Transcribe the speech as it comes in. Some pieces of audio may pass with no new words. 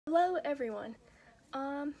Hello everyone.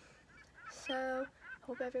 So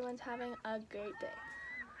hope everyone's having a great day.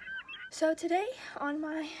 So today on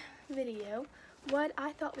my video, what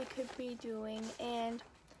I thought we could be doing, and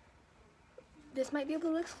this might be a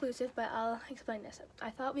little exclusive, but I'll explain this. I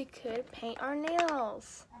thought we could paint our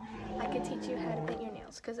nails. I could teach you how to paint your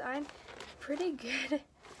nails because I'm pretty good.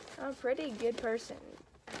 I'm a pretty good person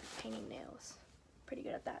at painting nails. Pretty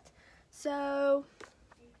good at that. So,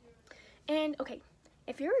 and okay.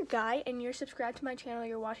 If you're a guy and you're subscribed to my channel,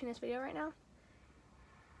 you're watching this video right now,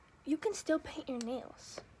 you can still paint your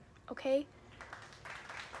nails, okay?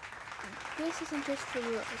 This isn't just for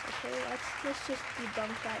you, okay? Let's just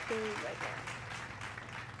debunk that theory right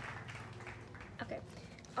now. Okay,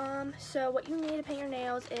 so what you need to paint your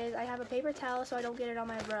nails is, I have a paper towel so I don't get it on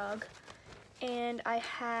my rug, and I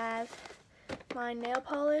have my nail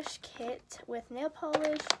polish kit with nail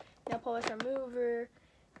polish remover,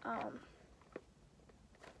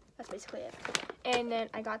 that's basically it. And then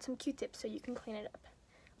I got some Q-tips so you can clean it up.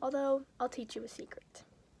 Although, I'll teach you a secret.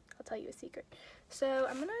 I'll tell you a secret. So,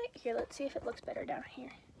 I'm gonna, here, let's see if it looks better down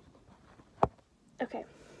here. Okay.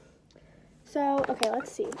 So, okay,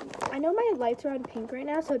 let's see. I know my lights are on pink right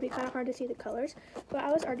now, so it'd be kind of hard to see the colors. But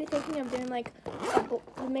I was already thinking of doing, like,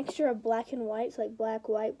 a mixture of black and white. So, like, black,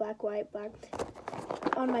 white, black,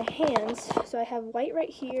 on my hands. So, I have white right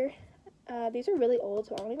here. These are really old,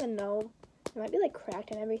 so I don't even know. It might be like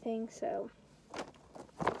cracked and everything, so.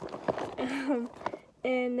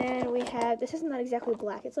 And then we have, this is not exactly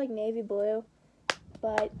black, it's like navy blue,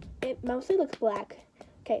 but it mostly looks black.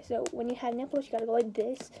 Okay, so when you have nail polish, you gotta go like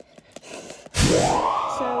this. So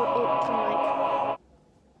it can like,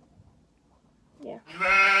 yeah.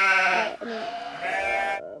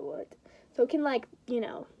 What? So it can like, you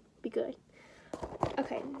know, be good.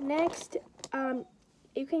 Okay, next,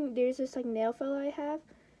 there's this like nail file I have.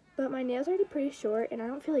 But my nails are already pretty short, and I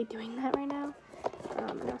don't feel like doing that right now.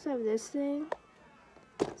 I also have this thing,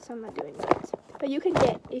 so I'm not doing that. But you can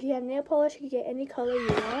get, if you have nail polish, you can get any color you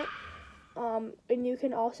want. And you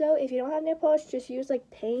can also, if you don't have nail polish, just use like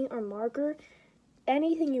paint or marker.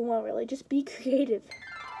 Anything you want, really. Just be creative.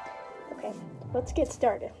 Okay, let's get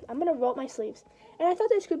started. I'm going to roll up my sleeves. And I thought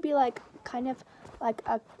this could be like, kind of like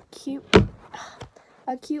a cute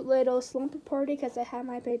little slumber party because I have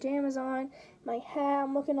my pajamas on, my hat,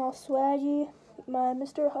 I'm looking all swaggy, my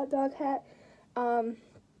Mr. Hot Dog hat,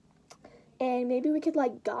 and maybe we could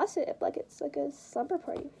like gossip like it's like a slumber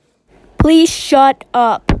party. Please shut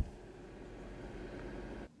up.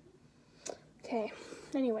 Okay,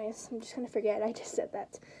 anyways, I'm just gonna forget I just said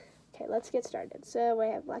that. Okay, let's get started. So I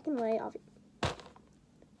have black and white.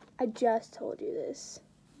 I just told you this.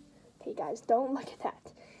 Okay guys, don't look at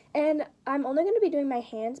that. And I'm only going to be doing my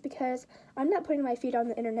hands because I'm not putting my feet on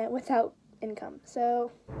the internet without income.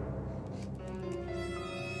 So,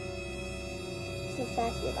 it's the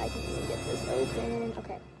fact that I can even get this open.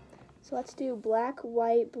 Okay, so let's do black,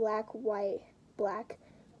 white, black, white, black,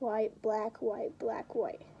 white, black, white, black,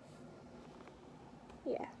 white.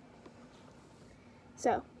 Yeah.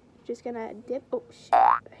 So, just going to dip. Oh, shit.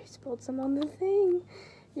 I spilled some on the thing.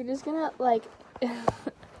 You're just going to, like,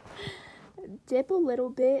 dip a little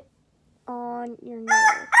bit on your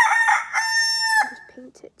nail. Just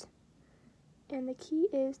paint it. And the key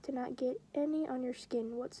is to not get any on your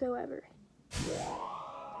skin whatsoever.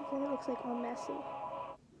 Okay, it looks like all messy.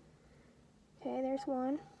 Okay, there's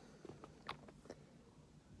one.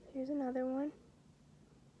 Here's another one.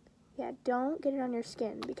 Yeah, don't get it on your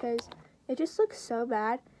skin because it just looks so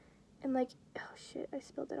bad. And like, oh shit, I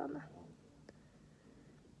spilled it on the...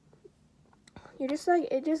 You're just like,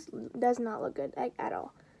 it just does not look good like, at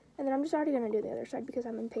all. And then I'm just already going to do the other side because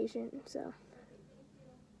I'm impatient, so.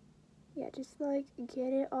 Yeah, just like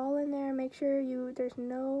get it all in there. Make sure there's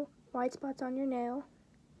no white spots on your nail.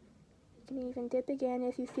 You can even dip again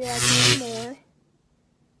if you feel like you need more.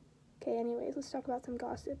 Okay, anyways, let's talk about some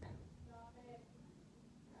gossip.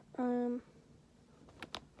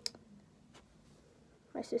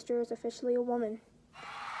 My sister is officially a woman.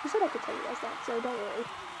 She said I could tell you guys that, so don't worry.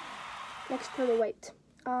 Next for the weight.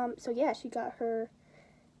 So yeah, she got her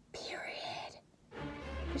period.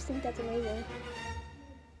 I just think that's amazing.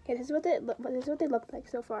 Okay, this is what they look like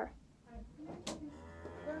so far.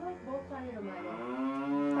 They're like both kind of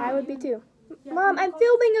mine. I would be too. Yeah, Mom, I'm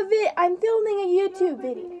filming a YouTube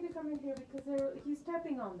video. You need to come in here because he's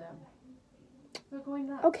stepping on them. They're going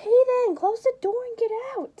nuts. Okay then, close the door and get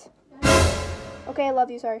out. Yeah. Okay, I love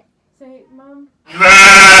you. Sorry. Say, Mom.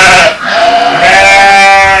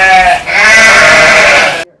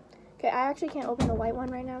 Okay, I actually can't open the white one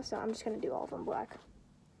right now, so I'm just gonna do all of them black.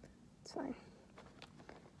 It's fine.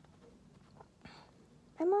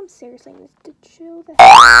 My mom seriously needs to chill the hell.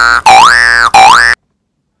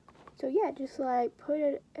 just like put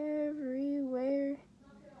it everywhere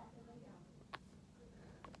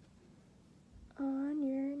on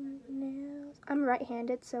your nails. I'm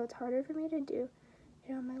right-handed, so it's harder for me to do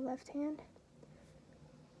it on my left hand.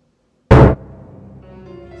 I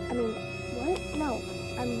mean, what? No,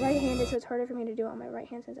 I'm right-handed, so it's harder for me to do it on my right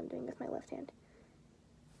hand since I'm doing it with my left hand.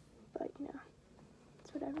 But, you know,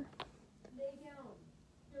 it's whatever.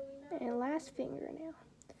 And last fingernail.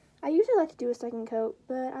 I usually like to do a second coat,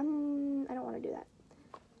 but I don't want to do that.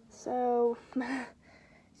 So,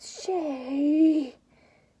 Shay,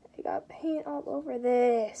 I got paint all over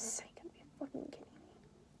this. You gotta be fucking kidding me.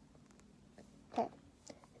 Okay,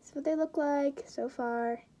 this is what they look like so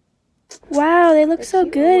far. Wow, they look so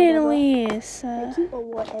cute or good, whatever. Annalise. They're cute or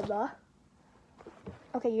whatever.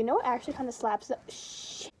 Okay, you know what actually kind of slaps the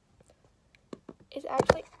shit? It's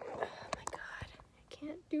actually, oh my god, I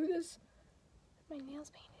can't do this. My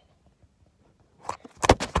nails painted.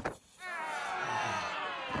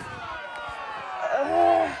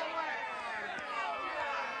 Ugh.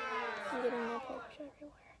 I'm getting nail polish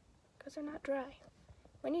everywhere because they're not dry.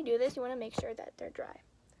 When you do this, you want to make sure that they're dry.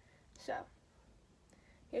 So,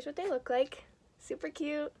 here's what they look like. Super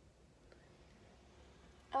cute.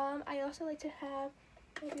 I also like to have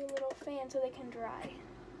maybe a little fan so they can dry.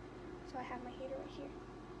 So I have my heater right here.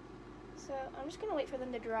 So I'm just gonna wait for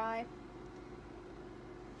them to dry.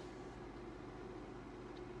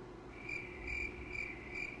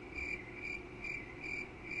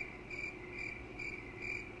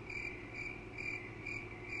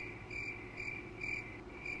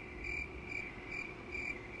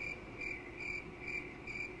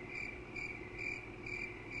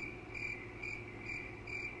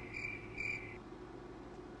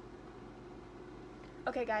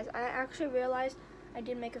 Okay guys, I actually realized I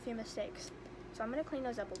did make a few mistakes. So I'm going to clean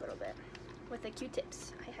those up a little bit with the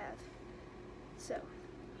Q-tips I have. So,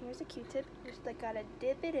 here's a Q-tip. Just like gotta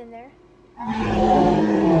dip it in there.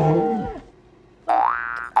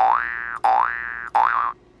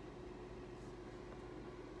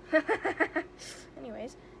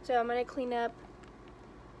 Anyways, so I'm going to clean up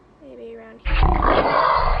maybe around here.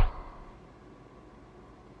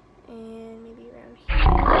 And maybe around here.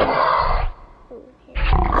 Oh, here.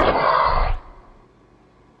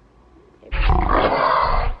 Maybe here.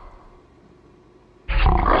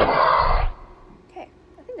 Okay,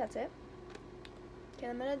 I think that's it. Okay,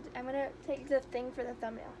 I'm gonna take the thing for the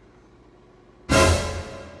thumbnail.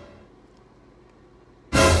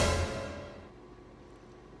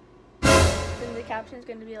 Then the caption is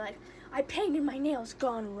gonna be like, I painted my nails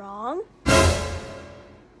gone wrong.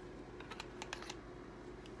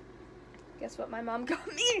 Guess what my mom got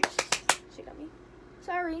me? She got me.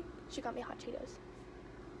 Sorry. She got me hot Cheetos.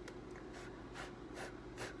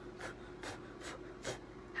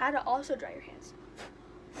 How to also dry your hands.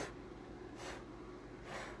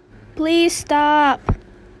 Please stop. I'm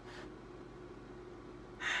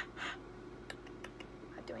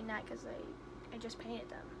not doing that because I just painted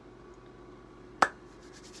them.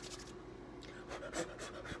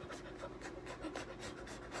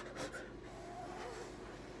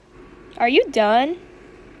 Are you done?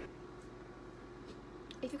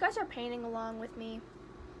 If you guys are painting along with me,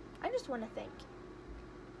 I just want to thank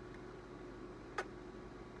you.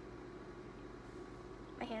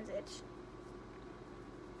 My hands itch.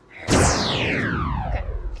 Okay.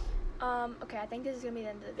 Okay, I think this is going to be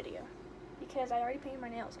the end of the video. Because I already painted my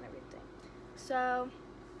nails and everything. So,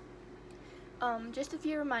 just a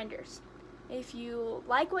few reminders. If you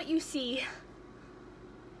like what you see,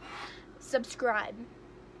 subscribe.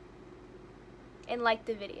 And like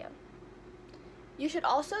the video. You should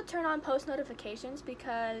also turn on post notifications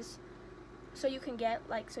because so you can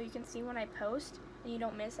see when I post and you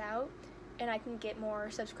don't miss out and I can get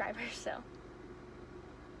more subscribers. So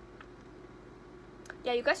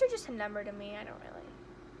yeah, you guys are just a number to me. I don't really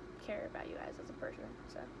care about you guys as a person.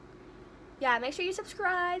 So yeah, make sure you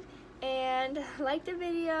subscribe and like the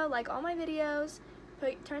video, like all my videos.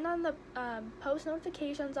 Turn on the post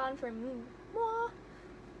notifications on for me.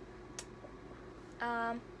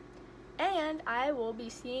 And I will be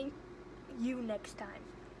seeing you next time.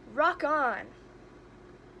 Rock on!